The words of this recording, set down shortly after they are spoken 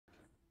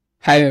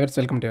Hi viewers,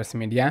 welcome to yours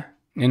media.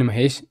 నేను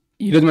మహేష్.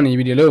 ఈరోజు మన ఈ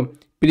వీడియోలో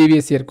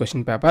ప్రీవియస్ ఇయర్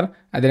క్వశ్చన్ పేపర్,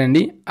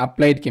 అదేనండి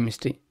అప్లైడ్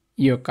కెమిస్ట్రీ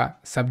ఈ యొక్క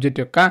సబ్జెక్ట్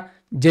యొక్క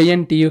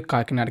జేఎన్టీయు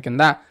కాకినాడ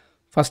కింద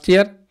ఫస్ట్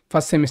ఇయర్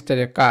ఫస్ట్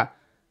సెమిస్టర్ యొక్క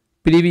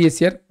ప్రీవియస్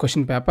ఇయర్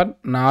క్వశ్చన్ పేపర్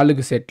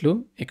 4 సెట్లు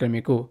ఇక్కడ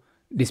మీకు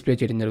డిస్ప్లే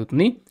చేయడం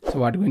జరుగుతుంది. సో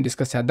వాటి గురించి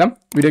డిస్కస్ చేద్దాం.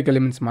 వీడియోకి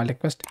వెళ్ళే ముందు స్మాల్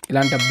రిక్వెస్ట్,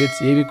 ఇలాంటి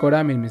అప్డేట్స్ ఏవి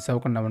కూడా మీరు మిస్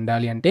అవ్వకుండా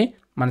ఉండాలి అంటే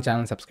మన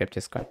ఛానల్ సబ్స్క్రైబ్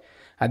చేసుకోండి.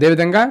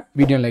 అదేవిధంగా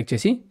వీడియోని లైక్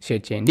చేసి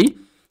షేర్ చేయండి.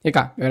 ఇక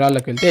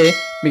వివరాల్లోకి వెళ్తే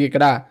మీకు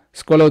ఇక్కడ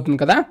స్క్రోల్ అవుతుంది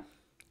కదా,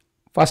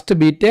 first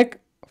BTech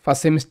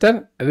first semester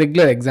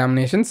regular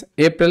examinations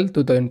April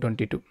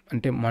 2022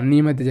 అంటే మొన్న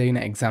ఈ మధ్య జరిగిన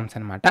ఎగ్జామ్స్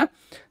అనమాట.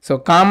 So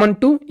common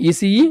to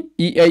ECE,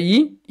 EIE,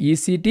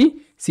 ECT,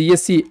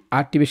 CSE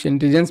artificial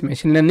intelligence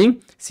machine learning,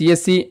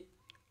 CSE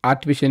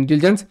artificial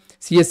intelligence,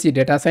 CSC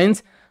data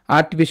science,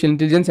 artificial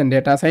intelligence and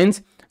data science,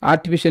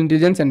 artificial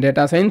intelligence and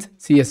data science,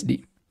 CSD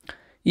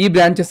ఈ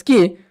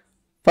బ్రాంచెస్కి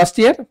first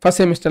year first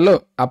సెమిస్టర్లో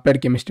applied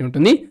chemistry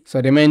ఉంటుంది. So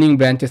remaining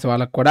branches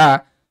వాళ్ళకు కూడా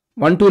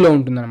 1-2లో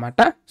ఉంటుందన్నమాట.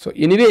 So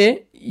anyway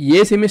ఏ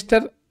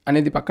semester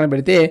అనేది పక్కన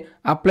పెడితే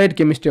applied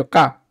chemistry యొక్క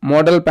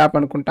మోడల్ పేపర్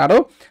అనుకుంటారో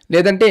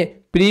లేదంటే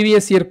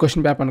ప్రీవియస్ ఇయర్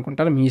క్వశ్చన్ పేపర్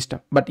అనుకుంటారో మీ ఇష్టం.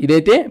 బట్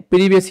ఇదైతే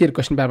ప్రీవియస్ ఇయర్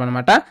క్వశ్చన్ పేపర్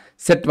అనమాట.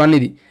 సెట్ 1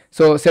 ఇది.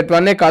 సో సెట్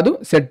 1 కాదు,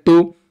 సెట్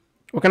 2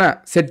 ఓకేనా,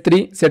 సెట్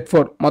 3, సెట్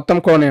 4 మొత్తం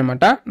కూడా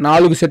అనమాట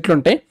 4 సెట్లు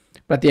ఉంటాయి.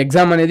 ప్రతి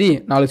ఎగ్జామ్ అనేది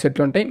 4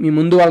 సెట్లు ఉంటాయి. మీ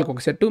ముందు వాళ్ళకి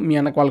ఒక సెట్టు, మీ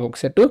వెనక వాళ్ళకి ఒక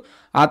సెట్టు,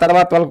 ఆ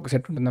తర్వాత వాళ్ళకి ఒక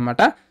సెట్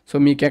ఉంటుందన్నమాట. సో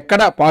మీకు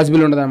ఎక్కడ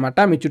పాసిబుల్ ఉండదన్నమాట.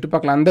 మీ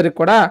చుట్టుపక్కల అందరికి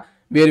కూడా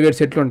వేరు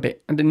సెట్లు ఉంటాయి.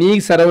 అంటే నీ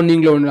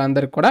సరౌండింగ్లో ఉన్న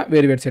అందరికి కూడా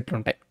వేరు సెట్లు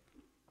ఉంటాయి.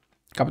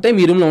 కాకపోతే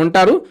మీ రూమ్లో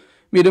ఉంటారు,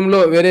 మీ రూమ్లో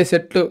వేరే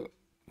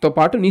సెట్లతో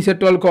పాటు నీ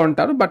సెట్ వాళ్ళు కూడా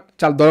ఉంటారు, బట్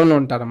చాలా దూరంలో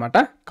ఉంటారు అన్నమాట.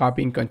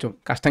 కాపీయింగ్ కొంచెం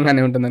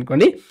కష్టంగానే ఉంటుంది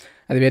అనుకోండి,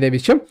 అది వేరే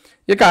విషయం.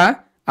 ఇక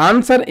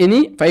answer any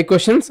 5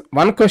 questions,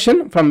 1 question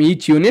from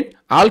each unit,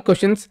 all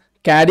questions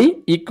carry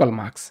equal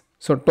marks.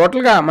 So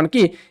టోటల్గా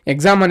మనకి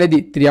ఎగ్జామ్ అనేది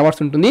 3 hours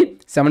ఉంటుంది,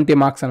 70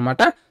 marks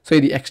అనమాట. సో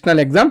ఇది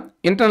external exam.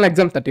 Internal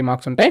exam 30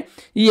 marks ఉంటాయి.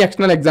 ఈ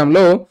ఎక్స్టర్నల్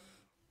ఎగ్జామ్లో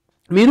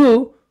మీరు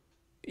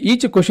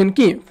ఈచ్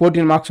క్వశ్చన్కి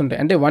 14 marks ఉంటాయి.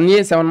 అంటే 1A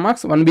 7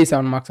 marks, 1B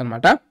 7 marks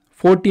అనమాట.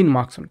 14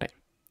 marks ఉంటాయి.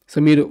 సో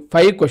మీరు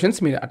 5 questions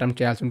మీరు అటెంప్ట్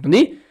చేయాల్సి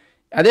ఉంటుంది.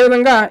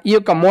 అదేవిధంగా ఈ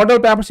యొక్క మోడల్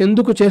పేపర్స్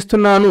ఎందుకు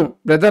చేస్తున్నాను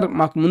బ్రదర్,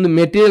 మాకు ముందు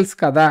మెటీరియల్స్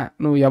కదా,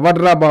 నువ్వు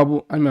ఎవర్రా బాబు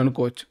అని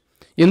అనుకోవచ్చు.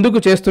 ఎందుకు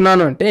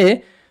చేస్తున్నాను అంటే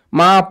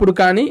మా అప్పుడు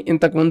కానీ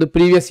ఇంతకుముందు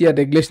ప్రీవియస్ ఇయర్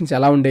రెగ్యులేషన్స్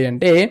ఎలా ఉండేవి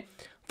అంటే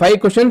 5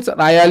 questions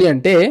రాయాలి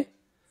అంటే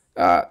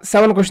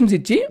 7 questions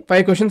ఇచ్చి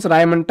 5 questions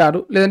రాయమంటారు,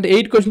 లేదంటే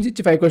 8 questions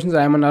ఇచ్చి 5 questions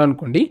రాయమన్నారు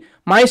అనుకోండి.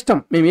 మా ఇష్టం,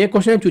 మేము ఏ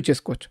క్వశ్చన్ చూస్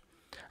చేసుకోవచ్చు.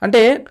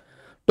 అంటే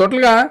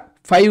టోటల్గా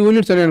 5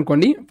 units అని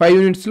అనుకోండి, 5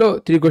 unitsలో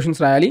 3 questions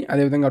రాయాలి.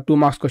 అదేవిధంగా 2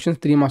 marks questions,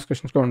 3 marks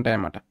questions కూడా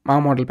ఉంటాయన్నమాట మా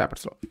మోడల్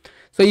పేపర్స్లో.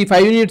 సో ఈ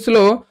 5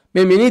 unitsలో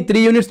మేము ఎనీ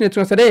 3 units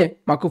నేర్చుకున్నా సరే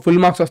మాకు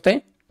ఫుల్ మార్క్స్ వస్తాయి.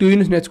 2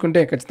 units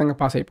నేర్చుకుంటే ఖచ్చితంగా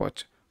పాస్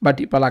అయిపోవచ్చు. బట్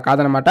ఇప్పుడు అలా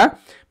కాదనమాట.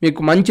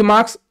 మీకు మంచి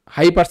మార్క్స్,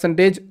 హై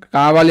పర్సంటేజ్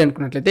కావాలి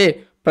అనుకున్నట్లయితే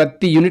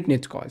ప్రతి యూనిట్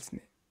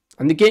నేర్చుకోవాల్సిందే.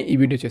 అందుకే ఈ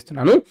వీడియో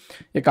చేస్తున్నాను.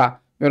 ఇక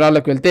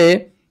వివరాల్లోకి వెళ్తే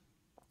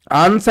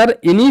answer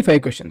any 5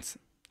 questions.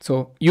 So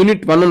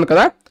unit 1 ఉంది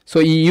కదా, సో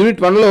ఈ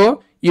యూనిట్ 1లో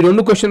ఈ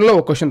 2 questionలో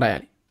ఒక క్వశ్చన్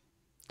రాయాలి.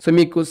 సో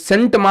మీకు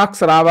సెంట్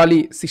మార్క్స్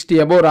రావాలి, 60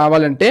 above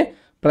రావాలంటే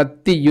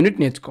ప్రతి యూనిట్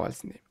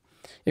నేర్చుకోవాల్సిందే.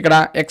 ఇక్కడ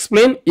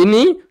explain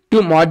any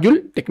 2 module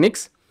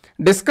techniques,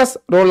 discuss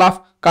role of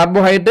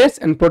carbohydrates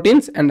and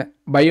proteins and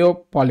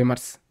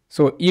biopolymers.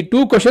 So ఈ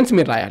 2 questions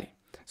మీరు రాయాలి.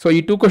 సో ఈ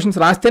 2 questions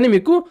రాస్తేనే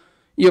మీకు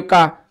ఈ యొక్క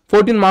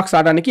 14 marks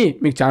రావడానికి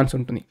మీకు ఛాన్స్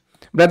ఉంటుంది.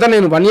 బ్రదర్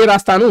నేను 1A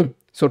రాస్తాను,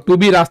 సో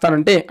 2B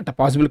రాస్తానంటే అట్ట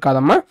పాసిబుల్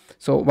కాదమ్మా.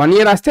 సో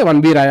 1A రాస్తే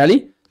 1B రాయాలి.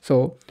 సో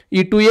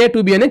ఈ 2A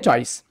 2B అనే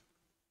చాయిస్.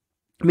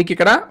 మీకు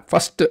ఇక్కడ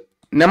ఫస్ట్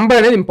నెంబర్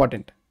అనేది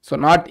important. So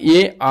not A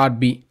or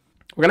B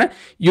ఓకేనా.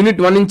 యూనిట్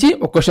 1 నుంచి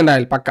ఒక క్వశ్చన్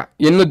రాయాలి పక్క,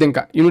 ఎన్నొద్దు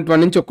ఇంకా. యూనిట్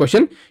 1 నుంచి ఒక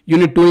క్వశ్చన్,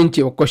 యూనిట్ 2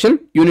 నుంచి ఒక క్వశ్చన్,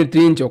 యూనిట్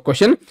 3 నుంచి ఒక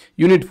క్వశ్చన్,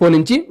 యూనిట్ 4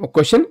 నుంచి ఒక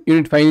క్వశ్చన్,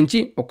 యూనిట్ 5 నుంచి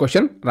ఒక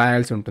క్వశ్చన్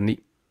రాయాల్సి ఉంటుంది.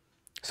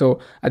 సో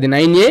అది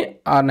 9A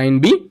or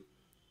 9B,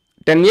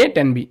 10A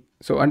 10B.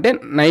 So అంటే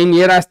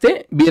 9A రాస్తే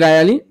B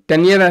రాయాలి,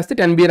 10A రాస్తే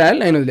 10B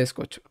రాయాలి, 9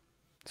 వదిలేసుకోవచ్చు.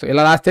 సో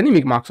ఇలా రాస్తేనే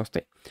మీకు మార్క్స్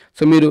వస్తాయి.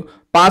 సో మీరు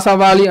పాస్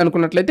అవ్వాలి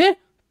అనుకున్నట్లయితే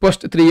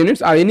ఫస్ట్ 3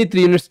 units ఆ ఎన్ని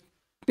 3 units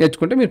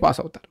నేర్చుకుంటే మీరు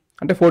పాస్ అవుతారు.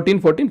 అంటే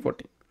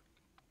 14.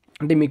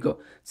 అంటే మీకు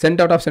సెంట్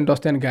అవుట్ ఆఫ్ సెంట్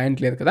వస్తాయని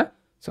గ్యారెంటీ లేదు కదా.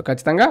 సో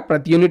ఖచ్చితంగా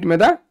ప్రతి యూనిట్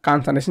మీద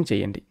కాన్సన్ట్రేషన్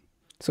చేయండి.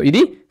 సో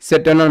ఇది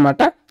సెట్ 1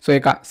 అనమాట. సో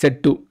ఇక సెట్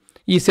 2,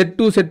 ఈ సెట్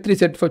 2, సెట్ 3,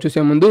 సెట్ 4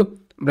 చూసే ముందు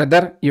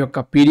బ్రదర్ ఈ యొక్క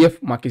PDF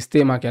మాకు ఇస్తే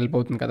మాకు హెల్ప్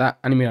అవుతుంది కదా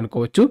అని మీరు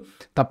అనుకోవచ్చు.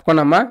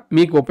 తప్పకుండా అమ్మా,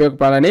 మీకు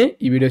ఉపయోగపడాలనే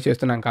ఈ వీడియో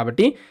చేస్తున్నాం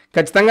కాబట్టి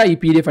ఖచ్చితంగా ఈ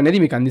PDF అనేది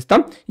మీకు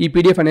అందిస్తాం. ఈ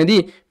PDF అనేది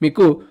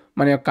మీకు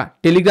మన యొక్క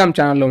టెలిగ్రామ్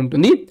ఛానల్లో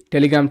ఉంటుంది.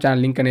 టెలిగ్రామ్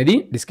ఛానల్ లింక్ అనేది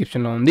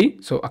డిస్క్రిప్షన్లో ఉంది.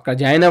 సో అక్కడ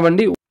జాయిన్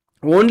అవ్వండి.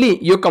 ఓన్లీ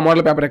ఈ యొక్క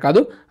మోడల్ పేపరే కాదు,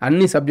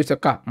 అన్ని సబ్జెక్ట్స్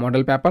యొక్క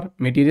మోడల్ పేపర్,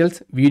 మెటీరియల్స్,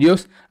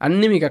 వీడియోస్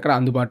అన్నీ మీకు అక్కడ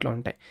అందుబాటులో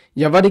ఉంటాయి.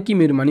 ఎవరికి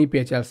మీరు మనీ పే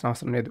చేయాల్సిన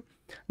అవసరం లేదు.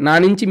 నా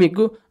నుంచి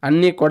మీకు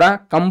అన్నీ కూడా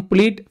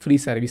కంప్లీట్ ఫ్రీ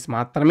సర్వీస్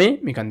మాత్రమే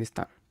మీకు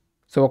అందిస్తాను.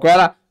 సో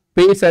ఒకవేళ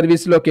పే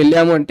సర్వీస్లోకి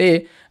వెళ్ళాము అంటే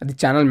అది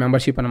ఛానల్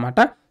మెంబర్షిప్ అనమాట.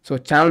 సో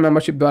ఛానల్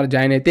మెంబర్షిప్ ద్వారా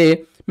జాయిన్ అయితే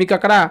మీకు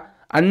అక్కడ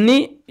అన్ని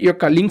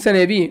యొక్క లింక్స్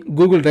అనేవి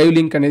గూగుల్ డ్రైవ్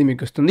లింక్ అనేది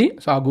మీకు ఇస్తుంది.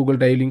 సో ఆ గూగుల్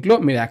డ్రైవ్ లింక్లో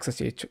మీరు యాక్సెస్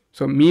చేయొచ్చు.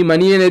 సో మీ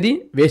మనీ అనేది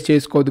వేస్ట్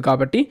చేసుకోవద్దు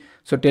కాబట్టి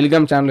సో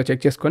టెలిగ్రామ్ ఛానల్లో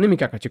చెక్ చేసుకొని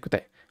మీకు అక్కడ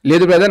చిక్కుతాయి.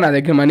 లేదు బ్రదర్ నా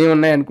దగ్గర మనీ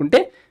ఉన్నాయి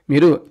అనుకుంటే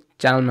మీరు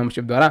ఛానల్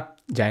మెంబర్షిప్ ద్వారా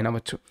జాయిన్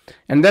అవ్వచ్చు.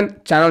 అండ్ దెన్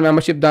ఛానల్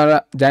మెంబర్షిప్ ద్వారా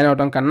జాయిన్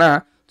అవ్వడం కన్నా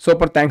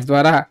సూపర్ థ్యాంక్స్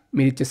ద్వారా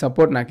మీరు ఇచ్చే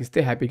సపోర్ట్ నాకు ఇస్తే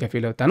హ్యాపీగా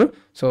ఫీల్ అవుతాను.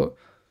 సో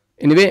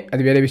ఎనీవే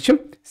అది వేరే విషయం.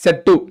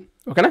 సెట్ 2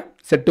 ఓకేనా,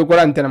 సెట్ 2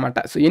 కూడా అంతేనమాట.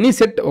 సో ఎనీ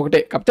సెట్ ఒకటే,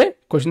 కాకపోతే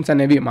క్వశ్చన్స్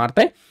అనేవి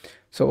మారుతాయి.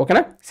 సో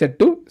ఓకేనా, సెట్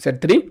 2, సెట్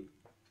 3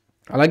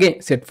 అలాగే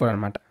సెట్ 4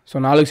 అనమాట. సో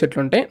 4 సెట్లు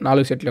ఉంటాయి.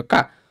 4 సెట్ల యొక్క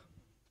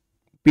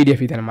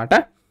పీడిఎఫ్ ఇది అనమాట.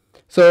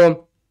 So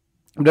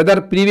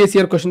brother previous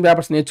year question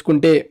papers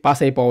నేర్చుకుంటే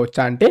పాస్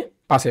అయిపోవచ్చా అంటే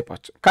పాస్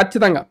అయిపోవచ్చు.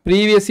 ఖచ్చితంగా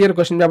ప్రీవియస్ ఇయర్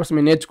క్వశ్చన్ పేపర్స్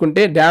మీరు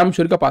నేర్చుకుంటే డ్యామ్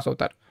షూర్గా పాస్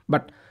అవుతారు.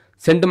 But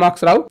cent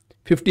marks Rao,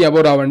 50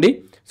 above రావండి.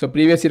 So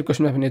previous year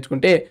question paper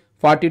నేర్చుకుంటే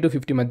 40 to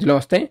 50 మధ్యలో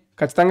వస్తాయి.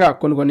 ఖచ్చితంగా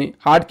కొన్ని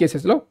హార్డ్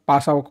కేసెస్లో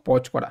పాస్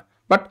అవ్వకపోవచ్చు కూడా,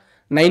 బట్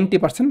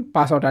 90%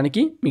 పాస్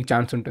అవడానికి మీకు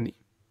ఛాన్స్ ఉంటుంది.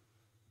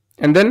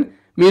 అండ్ దెన్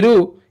మీరు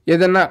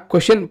ఏదన్నా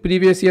క్వశ్చన్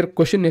ప్రీవియస్ ఇయర్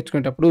క్వశ్చన్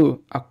నేర్చుకునేటప్పుడు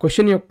ఆ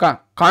క్వశ్చన్ యొక్క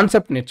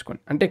కాన్సెప్ట్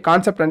నేర్చుకోండి. అంటే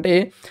కాన్సెప్ట్ అంటే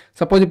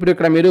సపోజ్ ఇప్పుడు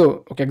ఇక్కడ మీరు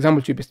ఒక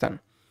ఎగ్జాంపుల్ చూపిస్తాను.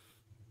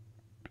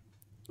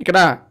 ఇక్కడ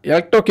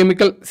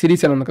ఎలక్ట్రోకెమికల్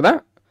సిరీస్ అని ఉంది కదా,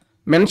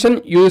 mention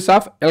use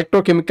of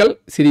electrochemical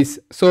series.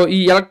 So ఈ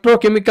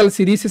ఎలక్ట్రోకెమికల్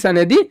సిరీసెస్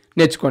అనేది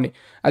నేర్చుకోండి.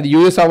 అది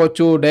యూఎస్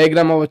అవ్వచ్చు,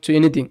 డయాగ్రామ్ అవ్వచ్చు,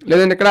 ఎనీథింగ్.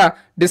 లేదంటే ఇక్కడ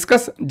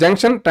డిస్కస్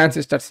జంక్షన్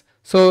ట్రాన్సిస్టర్స్.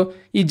 సో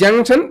ఈ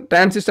జంక్షన్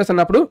ట్రాన్సిస్టర్స్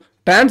అన్నప్పుడు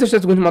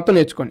ట్రాన్సిస్టర్స్ గురించి మొత్తం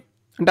నేర్చుకోండి.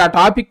 అంటే ఆ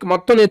టాపిక్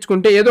మొత్తం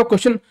నేర్చుకుంటే ఏదో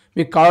క్వశ్చన్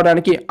మీకు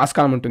కావడానికి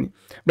ఆస్కారం ఉంటుంది.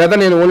 బ్రదర్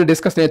నేను ఓన్లీ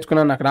డిస్కస్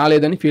నేర్చుకున్నాను నాకు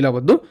రాలేదని ఫీల్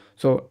అవ్వద్దు.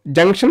 సో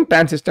జంక్షన్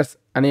ట్రాన్సిస్టర్స్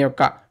అనే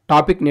యొక్క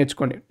టాపిక్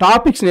నేర్చుకోండి.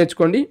 టాపిక్స్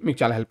నేర్చుకోండి, మీకు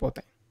చాలా హెల్ప్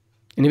అవుతాయి.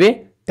 Anyway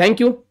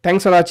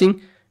thanks for watching.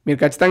 మీరు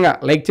ఖచ్చితంగా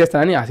లైక్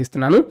చేస్తారని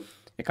ఆశిస్తున్నాను.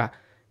 ఇక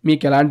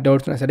మీకు ఎలాంటి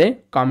డౌట్స్ ఉన్నా సరే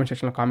కామెంట్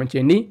సెక్షన్లో కామెంట్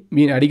చేయండి.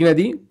 మీరు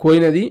అడిగినది,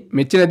 కోరినది,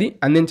 మెచ్చినది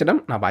అందించడం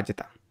నా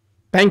బాధ్యత.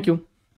 Thank you.